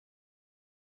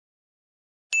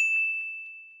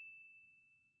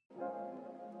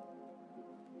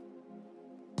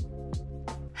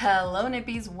Hello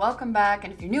Nippies, welcome back.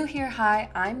 And if you're new here,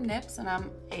 hi, I'm Nips and I'm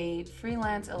a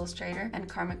freelance illustrator and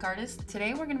karmic artist.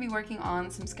 Today we're going to be working on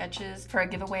some sketches for a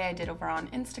giveaway I did over on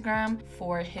Instagram.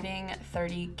 For hitting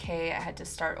 30K, I had to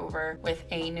start over with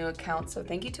a new account. So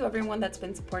thank you to everyone that's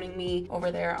been supporting me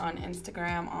over there on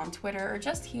Instagram, on Twitter, or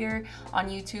just here on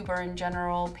YouTube or in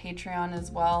general, Patreon as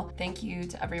well. Thank you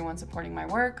to everyone supporting my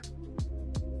work.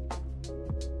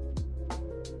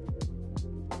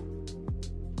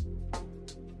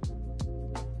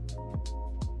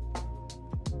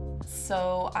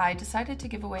 So I decided to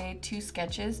give away 2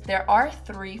 sketches. There are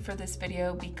 3 for this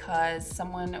video because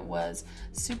someone was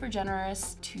super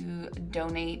generous to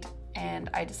donate, and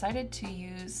I decided to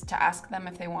ask them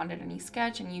if they wanted any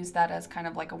sketch and use that as kind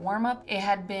of like a warm-up. It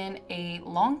had been a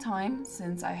long time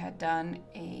since I had done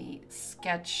a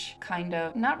sketch kind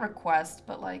of, not request,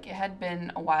 but like it had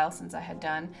been a while since I had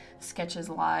done sketches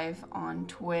live on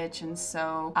Twitch, and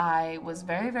so I was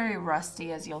very, very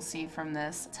rusty, as you'll see from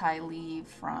this Ty leave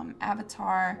from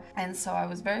Avatar, and so I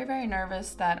was very, very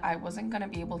nervous that I wasn't going to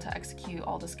be able to execute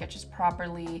all the sketches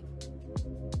properly.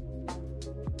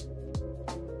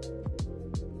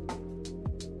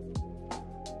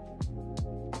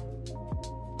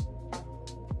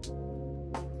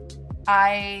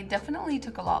 I definitely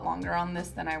took a lot longer on this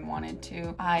than I wanted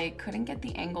to. I couldn't get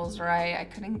the angles right. I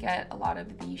couldn't get a lot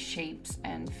of the shapes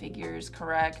and figures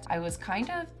correct. I was kind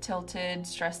of tilted,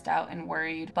 stressed out, and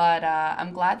worried, but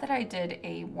I'm glad that I did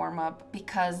a warm-up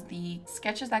because the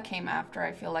sketches that came after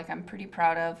I feel like I'm pretty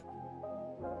proud of.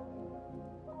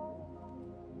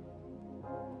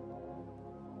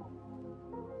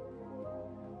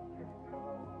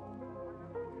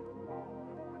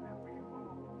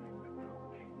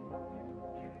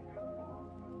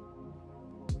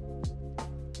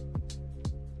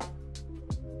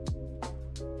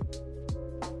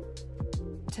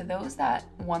 To those that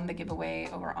won the giveaway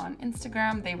over on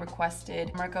Instagram, they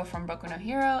requested Mirko from Boku no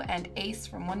Hero and Ace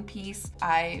from One Piece.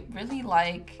 I really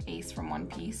like Ace from One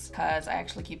Piece because I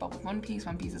actually keep up with One Piece.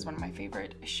 One Piece is one of my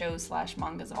favorite shows /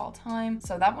 mangas of all time.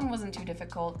 So that one wasn't too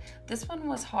difficult. This one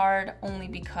was hard only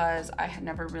because I had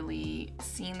never really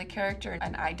seen the character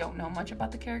and I don't know much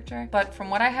about the character. But from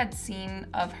what I had seen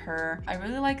of her, I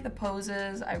really like the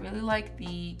poses. I really like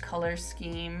the color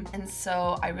scheme. And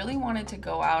so I really wanted to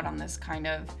go out on this kind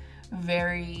of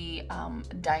very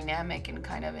dynamic and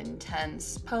kind of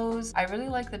intense pose. I really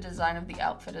like the design of the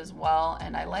outfit as well,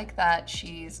 and I like that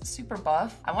she's super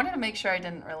buff. I wanted to make sure I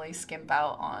didn't really skimp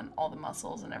out on all the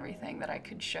muscles and everything that I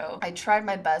could show. I tried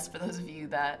my best. For those of you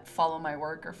that follow my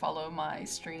work or follow my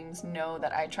streams know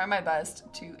that I try my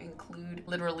best to include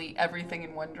literally everything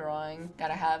in one drawing.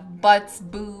 Gotta have butts,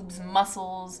 boobs,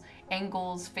 muscles,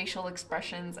 angles, facial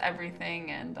expressions,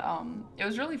 everything, and it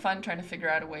was really fun trying to figure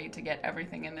out a way to get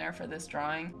everything in there for this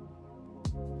drawing.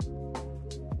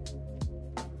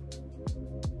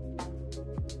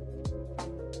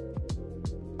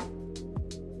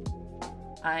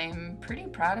 I'm pretty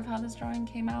proud of how this drawing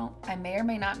came out. I may or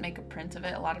may not make a print of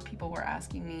it. A lot of people were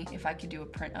asking me if I could do a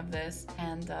print of this,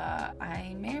 and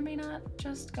I may or may not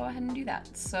just go ahead and do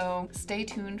that. So stay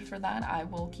tuned for that. I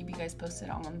will keep you guys posted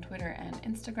on Twitter and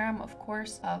Instagram, of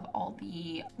course, of all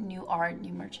the new art,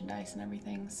 new merchandise, and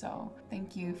everything. So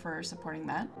thank you for supporting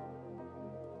that.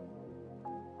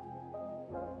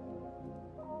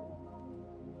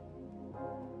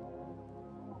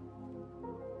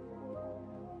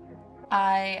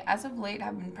 I, as of late,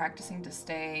 have been practicing to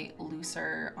stay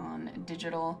looser on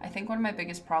digital. I think one of my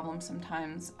biggest problems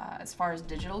sometimes as far as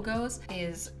digital goes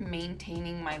is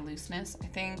maintaining my looseness. I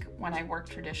think when I work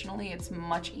traditionally, it's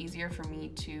much easier for me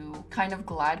to kind of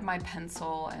glide my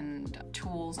pencil and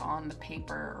tools on the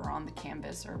paper or on the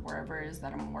canvas or wherever it is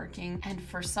that I'm working. And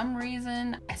for some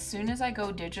reason, as soon as I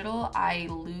go digital, I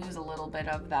lose a little bit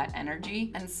of that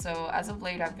energy. And so as of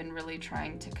late, I've been really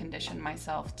trying to condition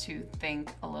myself to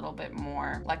think a little bit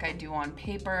more like I do on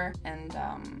paper and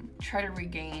try to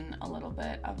regain a little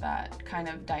bit of that kind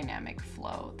of dynamic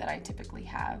flow that I typically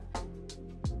have.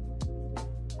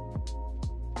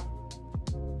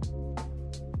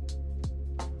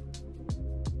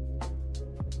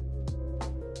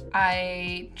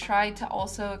 I tried to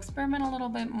also experiment a little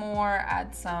bit more,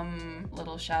 add some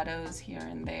little shadows here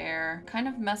and there, kind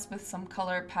of mess with some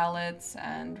color palettes,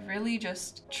 and really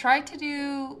just try to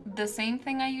do the same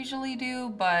thing I usually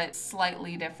do, but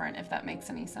slightly different, if that makes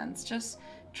any sense. Just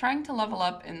trying to level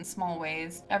up in small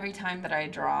ways every time that I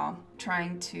draw,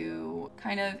 trying to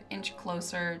kind of inch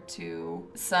closer to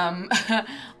some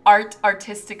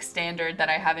artistic standard that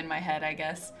I have in my head, I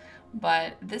guess.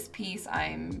 But this piece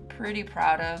I'm pretty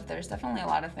proud of. There's definitely a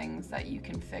lot of things that you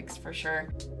can fix for sure.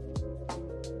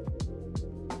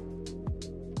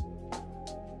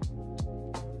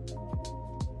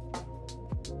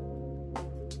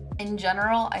 In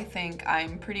general, I think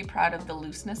I'm pretty proud of the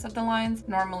looseness of the lines.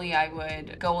 Normally I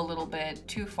would go a little bit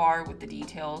too far with the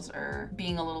details or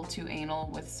being a little too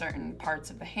anal with certain parts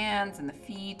of the hands and the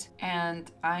feet, and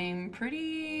I'm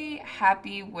pretty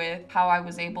happy with how I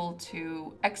was able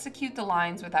to execute the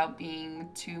lines without being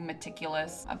too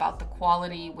meticulous about the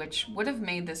quality, which would have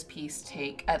made this piece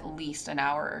take at least an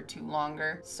hour or two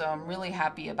longer. So I'm really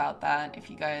happy about that. If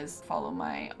you guys follow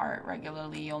my art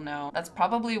regularly, you'll know that's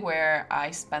probably where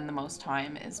I spend the most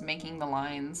time, is making the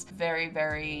lines very,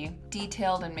 very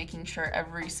detailed and making sure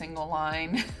every single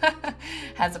line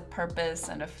has a purpose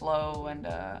and a flow, and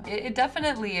it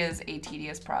definitely is a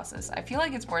tedious process. I feel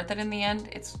like it's worth it in the end.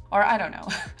 Or I don't know.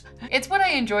 It's what I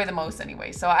enjoy the most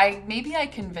anyway, so maybe I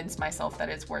convinced myself that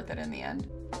it's worth it in the end.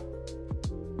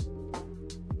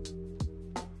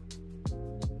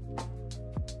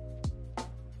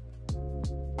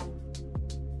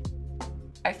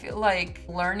 I feel like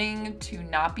learning to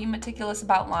not be meticulous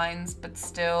about lines but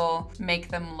still make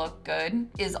them look good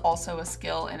is also a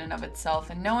skill in and of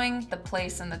itself, and knowing the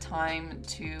place and the time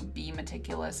to be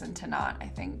meticulous and to not, I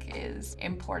think, is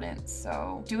important.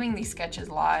 So doing these sketches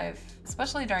live,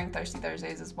 especially during Thirsty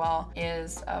Thursdays as well,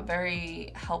 is a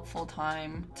very helpful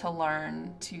time to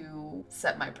learn to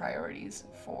set my priorities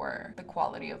for the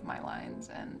quality of my lines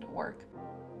and work.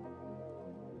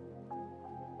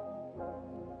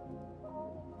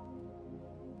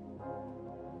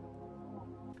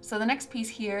 So the next piece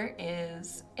here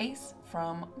is Ace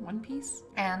from One Piece.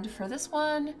 And for this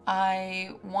one, I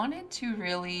wanted to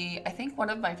really, I think one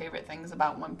of my favorite things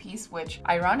about One Piece, which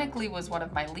ironically was one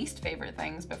of my least favorite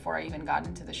things before I even got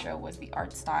into the show, was the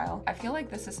art style. I feel like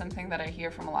this is something that I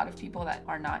hear from a lot of people that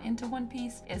are not into One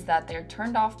Piece, is that they're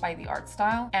turned off by the art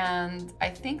style. And I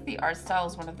think the art style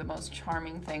is one of the most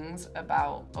charming things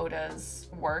about Oda's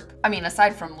work. I mean,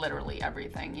 aside from literally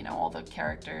everything, you know, all the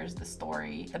characters, the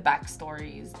story, the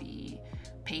backstories, the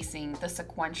pacing, the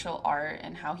sequential art,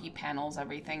 and how he panels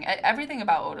everything. Everything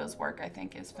about Oda's work, I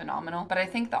think, is phenomenal. But I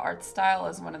think the art style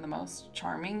is one of the most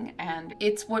charming, and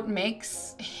it's what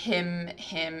makes him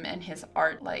and his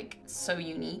art like so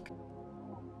unique.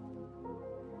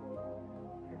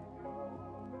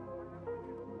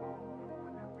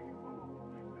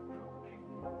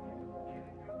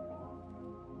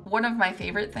 One of my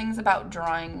favorite things about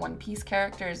drawing One Piece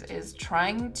characters is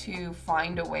trying to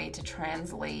find a way to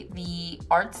translate the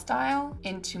art style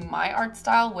into my art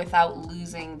style without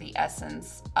losing the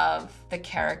essence of the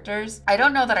characters. I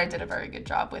don't know that I did a very good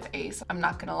job with Ace. I'm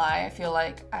not gonna lie. I feel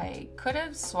like I could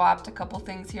have swapped a couple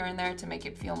things here and there to make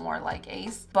it feel more like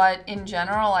Ace. But in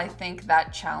general, I think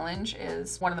that challenge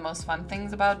is one of the most fun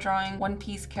things about drawing One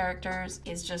Piece characters,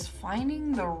 is just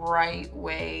finding the right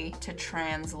way to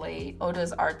translate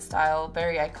Oda's art style,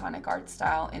 very iconic art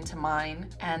style, into mine,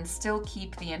 and still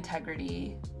keep the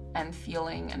integrity and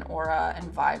feeling and aura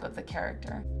and vibe of the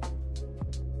character.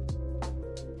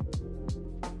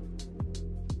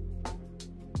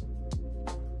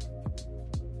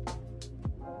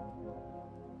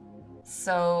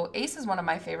 So Ace is one of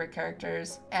my favorite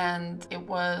characters, and it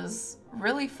was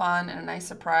really fun and a nice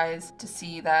surprise to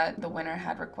see that the winner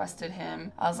had requested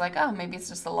him. I was like, oh, maybe it's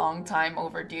just a long time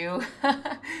overdue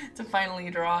to finally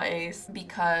draw Ace,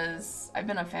 because I've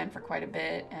been a fan for quite a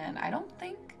bit, and I don't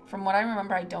think, from what I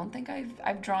remember, I don't think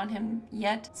I've drawn him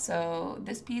yet. So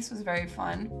this piece was very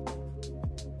fun.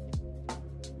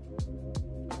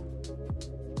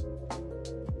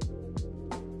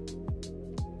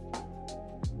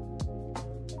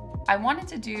 I wanted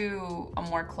to do a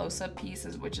more close-up piece,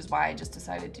 which is why I just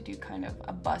decided to do kind of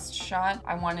a bust shot.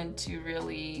 I wanted to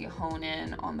really hone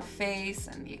in on the face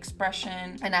and the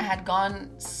expression, and I had gone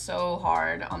so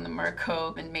hard on the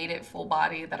Mirko and made it full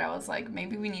body that I was like,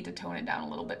 maybe we need to tone it down a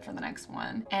little bit for the next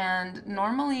one. And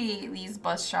normally these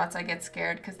bust shots, I get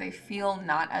scared because they feel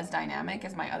not as dynamic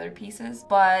as my other pieces,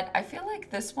 but I feel like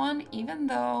this one, even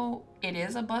though it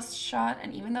is a bust shot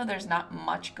and even though there's not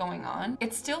much going on,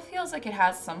 it still feels like it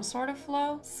has some sort of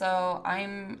flow. So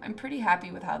I'm pretty happy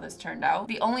with how this turned out.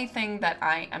 The only thing that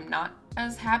I am not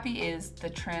as happy is the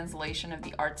translation of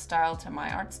the art style to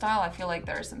my art style. I feel like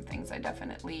there are some things I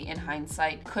definitely, in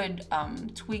hindsight, could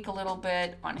tweak a little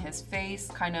bit on his face,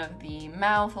 kind of the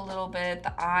mouth a little bit,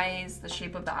 the eyes, the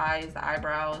shape of the eyes, the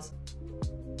eyebrows.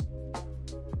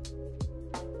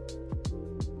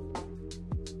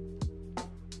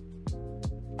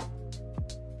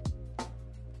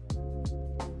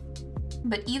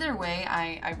 But either way,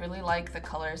 I really like the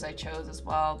colors I chose as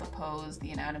well, the pose,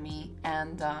 the anatomy,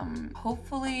 and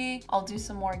hopefully I'll do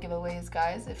some more giveaways,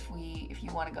 guys. If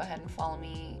you want to go ahead and follow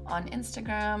me on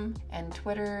Instagram and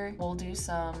Twitter, we'll do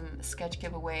some sketch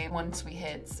giveaway once we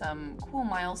hit some cool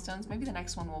milestones. Maybe the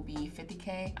next one will be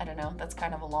 50K. I don't know. That's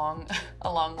kind of a long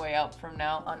way up from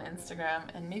now on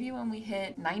Instagram. And maybe when we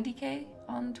hit 90K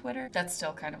on Twitter, that's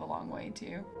still kind of a long way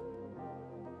too.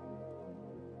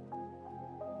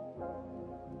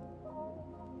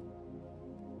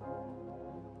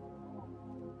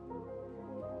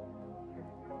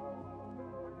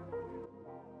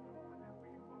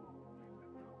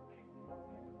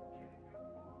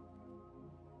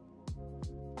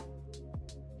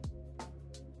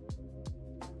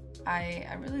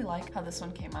 I really like how this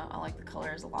one came out. I like the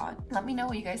colors a lot. Let me know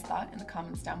what you guys thought in the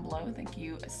comments down below. Thank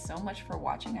you so much for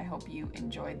watching. I hope you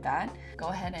enjoyed that. Go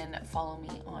ahead and follow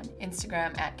me on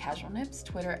Instagram at casualnips,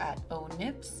 Twitter at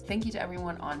onips. Thank you to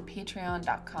everyone on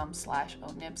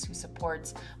patreon.com/onips who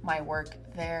supports my work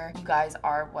there. You guys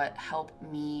are what help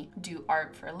me do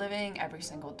art for a living every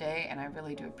single day, and I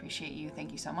really do appreciate you.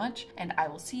 Thank you so much, and I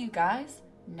will see you guys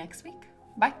next week.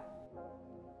 Bye.